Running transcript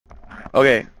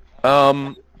Okay.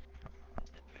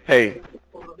 Hey.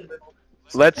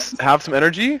 Let's have some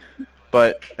energy,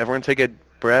 but everyone take a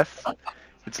breath.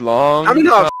 It's long. I'm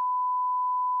not.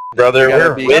 Brother,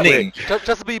 we're winning.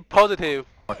 Just be positive.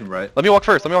 Fucking right. Let me walk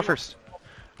first.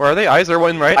 Where are they? Eyes are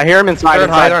one right. I hear him inside.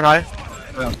 They're on high.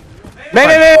 Yeah. May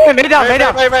down. May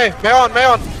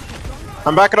on.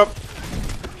 I'm backing up.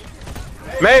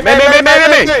 May. Nice!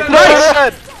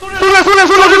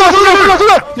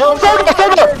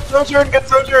 Sojourn, get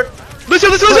Sojourn.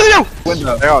 Lucio!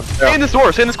 Window. Stay in this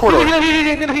door, stay in this corridor.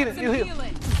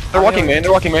 They're walking, man.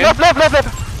 Left.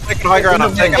 Taking high ground,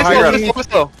 I'm taking high ground.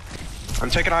 Slow. I'm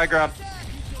taking high ground.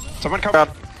 Someone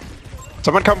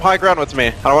come high ground with me.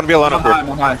 I don't want to be alone up here. I'm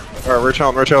high. Alright, we're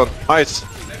chilling. Nice.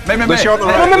 May. Lucio on the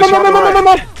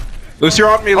right. Lucio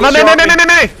on me.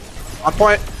 May. On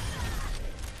point.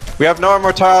 We have no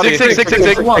immortality. 6.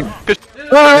 Good. Right.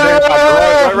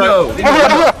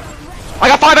 I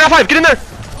got 5. Get in there.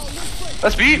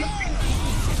 Let's beat.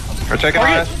 We're taking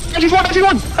high. I just won.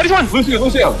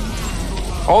 Lucio.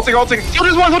 Ulting. Hold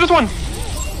just one.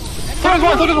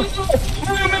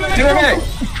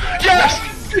 Yes!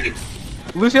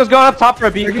 Lucio's going up top for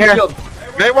a beat.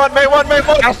 May one.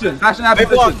 Fashion out May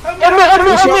one.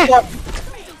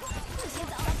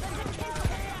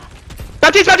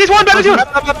 Baptiste, May.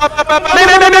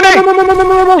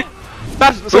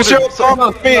 Lucio,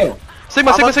 on me.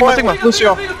 Sigma.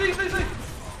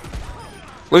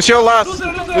 Lucio last.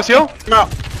 Lucio? No.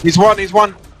 He's one.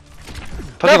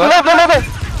 Left.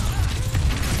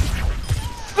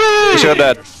 Lucio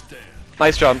dead.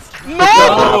 Nice job.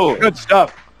 No! Good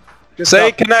stuff.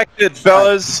 Stay connected,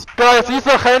 fellas. Guys, it's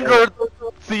 100-0.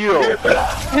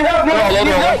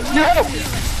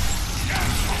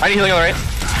 I need healing on the right.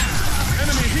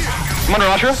 I'm under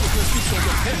Rasha.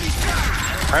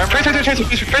 Tracer.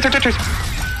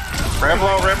 Rambo.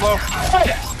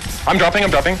 I'm dropping.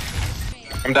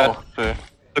 I'm dead.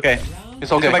 Okay.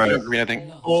 It's okay. Go back to the green, I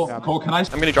think. Cole, can I?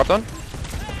 I'm getting dropped on.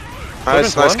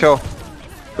 Nice kill.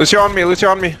 Lucio on me.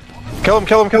 Kill him.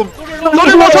 Soldier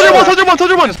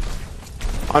one.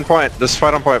 On point. This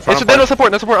fight on point. No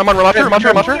support. I'm on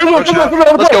Ramatcher.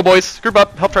 Let's go, boys. Group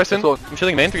up. Help Tristan. I'm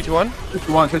shielding main. 3, 2, 1. Use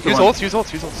ults.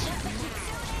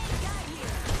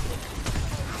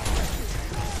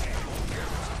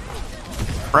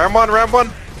 Ram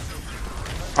one.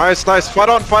 Nice. Fight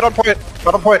on point.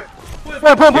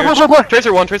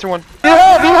 Tracer one.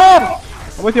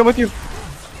 I'm with you.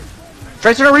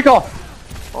 Tracer no recall.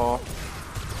 Oh.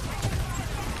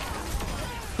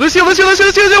 Lucio one.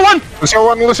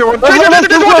 Lucio one. Tracer one.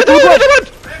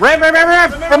 Ram.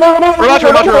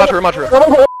 Ramatcher.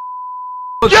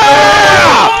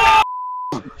 Yeah!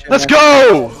 Let's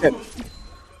go!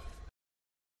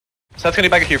 So that's gonna be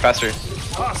back here faster.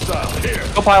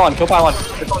 Go pylon. Kill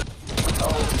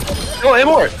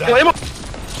Emporia.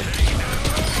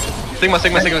 Sigma.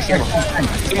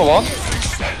 Sigma wall.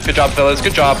 Good job, fellas.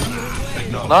 Good job.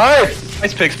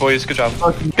 Nice picks, boys. Good job.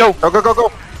 Go.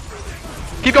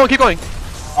 Keep going.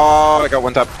 Oh, I got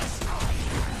one tap.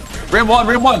 Ram one.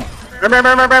 Ram.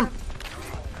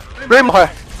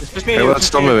 It's just me. Okay, let's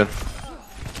still moving.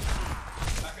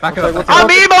 Back it up. I'm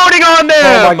emoting on them!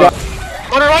 Oh my god.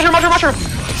 Roger.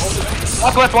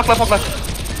 Walk left.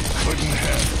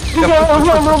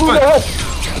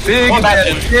 Big.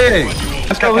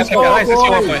 Let's go. Nice.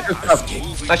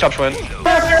 Nice job, Schwinn.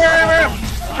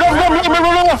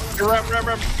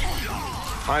 Ram.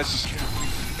 Nice.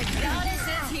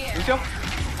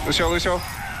 Lucio.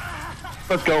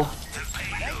 Let's go.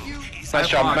 Nice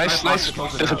job. Nice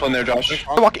discipline there, Josh.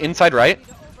 Walk inside right.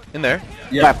 In there.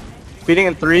 Yeah. Feeding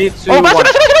in 3, 2, Oh, 1.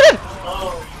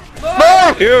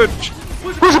 No! Huge.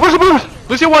 Boost!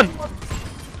 Lucio 1!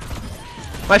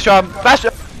 Nice job. Fast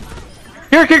job.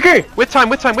 Here. With time.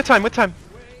 Nice.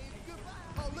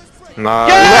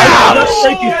 Yeah!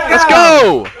 Let's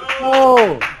go!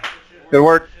 Oh. Good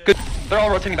work. Good. They're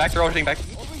all rotating back.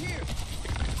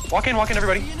 Walk in,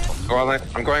 everybody.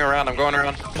 I'm going around.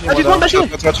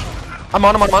 Touch. I'm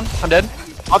on. I'm dead.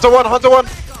 Hunter one.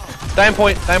 Die in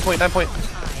point.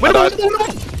 Win.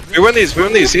 We win these.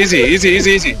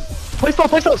 Easy. Play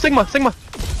slow. Sigma.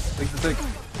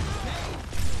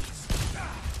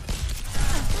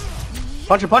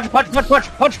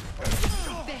 Punch.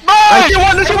 Nice! You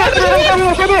won!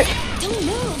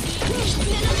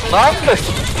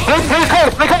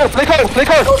 Play card!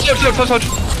 Touch.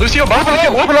 Lucio,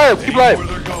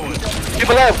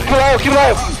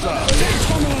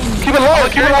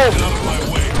 keep alive!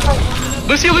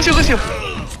 Lucio!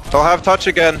 They'll have touch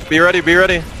again. Be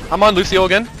ready. I'm on Lucio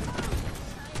again.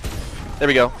 There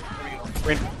we go.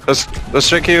 Let's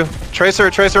trick you.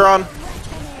 Tracer on.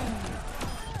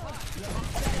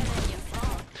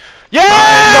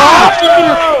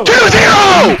 Yeah!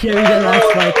 2-0! You carried the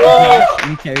last fight.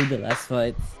 You carried the last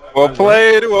fight. Well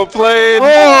played, well played.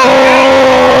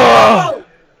 Oh!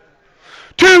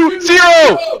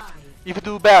 2-0! If you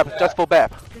do BAP, just for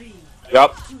BAP.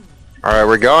 Yep. Alright,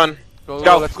 we're going.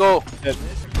 Go, let's go.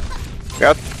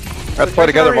 Let's play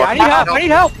together more. I need help. I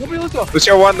need help. Nobody Lucio.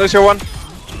 Lucio 1, Lucio 1.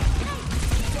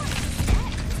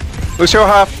 Lucio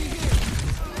half.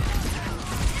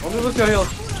 Only Lucio heal.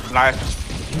 Nice.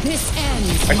 This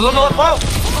ends. Use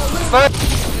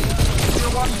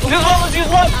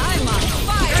one!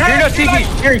 Here, no, Tiki.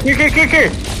 Here.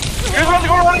 Here's one,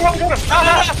 go.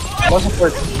 What's the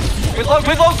first? Quick low,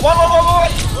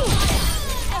 one.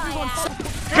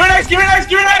 Give me next!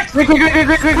 Quick.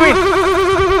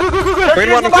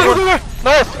 Green one.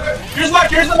 Nice! Here's the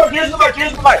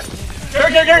back!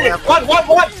 Here!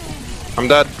 One! I'm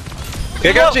dead.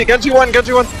 Okay, Genji 1.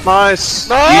 Nice.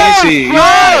 Nice! Easy.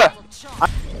 Yeah!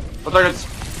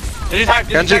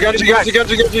 Genji.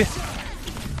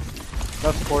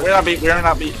 We're not beat.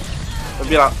 Let's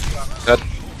beat out. Dead.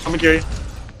 I'm gonna carry.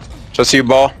 Just you,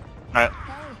 ball. Alright.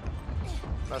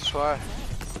 Let's try.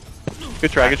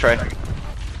 Good try.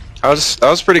 That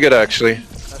was pretty good actually.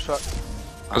 Let's try.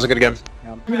 That was a good game.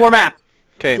 2 more map.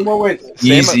 2 Okay, more wins.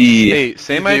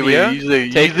 same idea.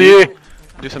 Take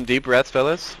do some deep breaths,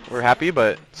 fellas. We're happy,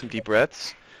 but some deep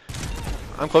breaths.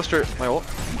 I'm close to my ult.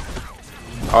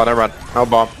 Oh, never mind. I'll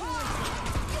bomb.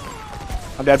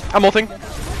 I'm dead. I'm ulting.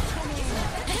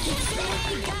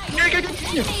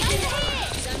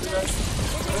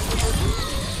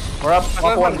 We're up.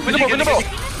 Up 1. Win the ball.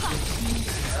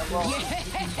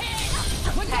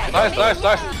 Nice.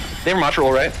 They were match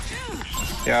roll, right?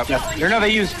 Yeah. No, they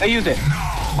used it.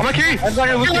 I'm gonna carry. I'm not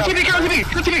gonna Carry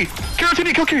look TV. Kill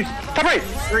carry. Top right.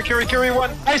 Carry 1.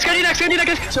 Hey, Scotty next.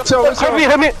 Help me.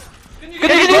 Help me.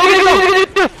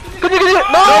 No!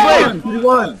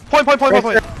 No! Point.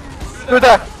 Do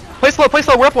that. Play slow.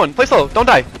 We're up 1. Play slow. Don't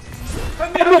die.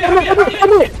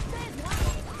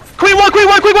 Queen one.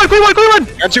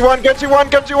 Genji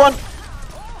 1.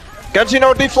 Genji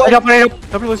no deflect. Help me,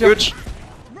 Lucio. Huge.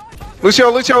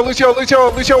 Lucio 1.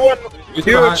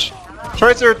 Huge.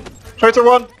 Tracer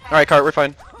 1. Alright, Cart, we're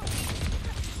fine.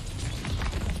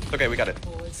 Okay, we got it.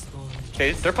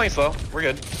 Okay, they're playing slow. We're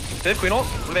good. They have Queen ult?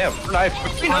 What do they have? Knife.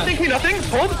 Queen nothing.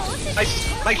 Hold. Nice.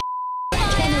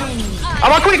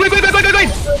 I'm on Queen.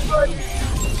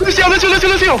 Lucio.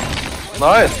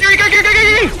 Nice.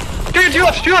 Carry to your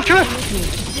left.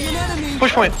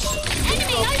 Push point.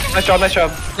 Nice job. Nice.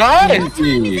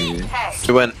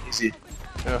 To win. Easy.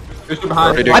 I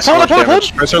pulled.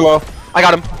 Tracer low. I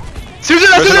got him. Susan.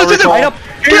 Right up.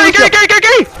 Carry.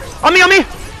 On me.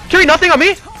 Carry nothing on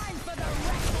me.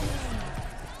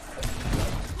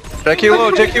 Take you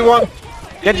one.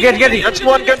 Genji. Genji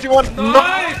 1. Let's go!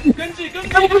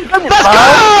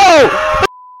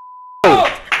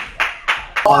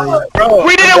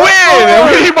 We didn't win!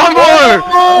 We need one more!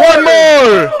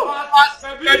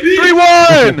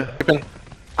 3-1!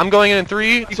 I'm going in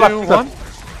 3, 2, 1.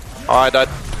 Oh, I died.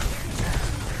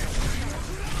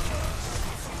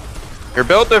 You're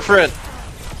built different.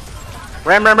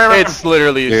 Ram. It's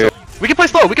literally so. We can play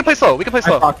slow.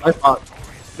 I fought.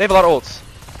 They have a lot of ults.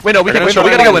 Wait, no, we They're can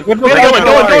gonna win. We gotta go in.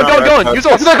 Go in. Use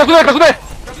ults.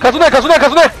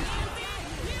 Kazune.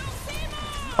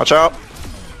 Watch out.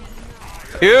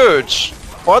 Huge.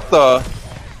 What the?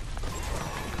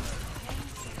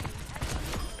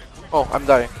 Oh, I'm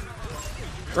dying.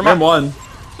 Ram 1. So.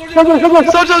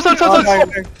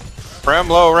 Ram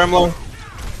low.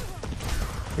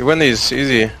 You win these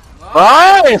easy.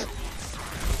 Nice!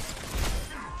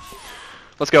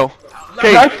 Let's go.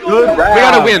 Okay, we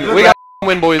gotta win. We gotta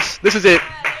win, boys. This is it.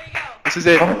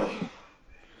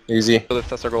 Easy.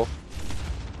 That's our goal.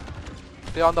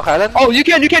 They on the island? Oh, you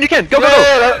can. Go.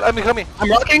 Yeah, let me.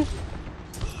 I'm rocking.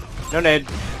 No nade.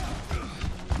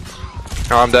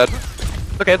 Oh, I'm dead.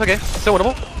 Okay, it's okay. Still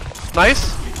winnable.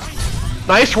 Nice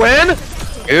win.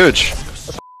 Huge.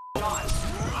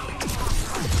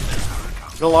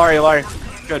 Go Lari.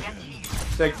 Good.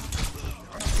 6.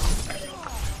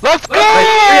 Let's go!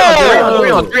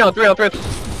 3 on.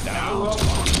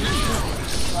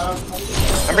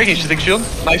 I'm breaking shield.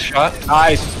 Nice shot.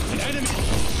 Nice.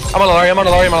 I'm on a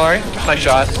Lari. Nice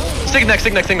shot. Stick next.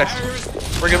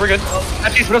 We're good.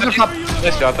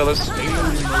 Nice job, fellas.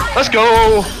 Let's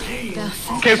go!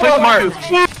 Okay, play smart.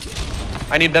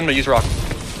 I need them to use rock.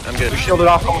 I'm good. Shielded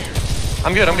off.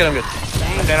 I'm good. Okay,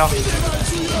 now.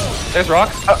 There's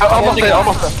rock. Almost there.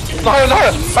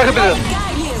 Zahara.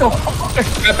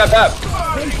 Bap.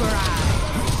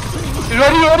 You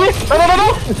ready?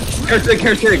 No.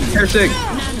 Hair sig.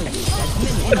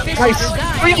 Nice.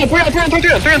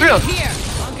 3 on. Here.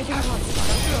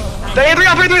 Stay 3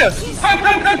 on.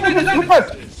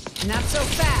 Not so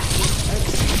fast.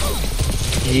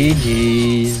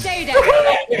 GG's. Stay down.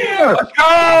 Let's go!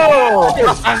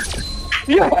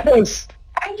 Yes!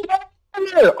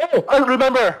 Oh, I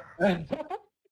remember.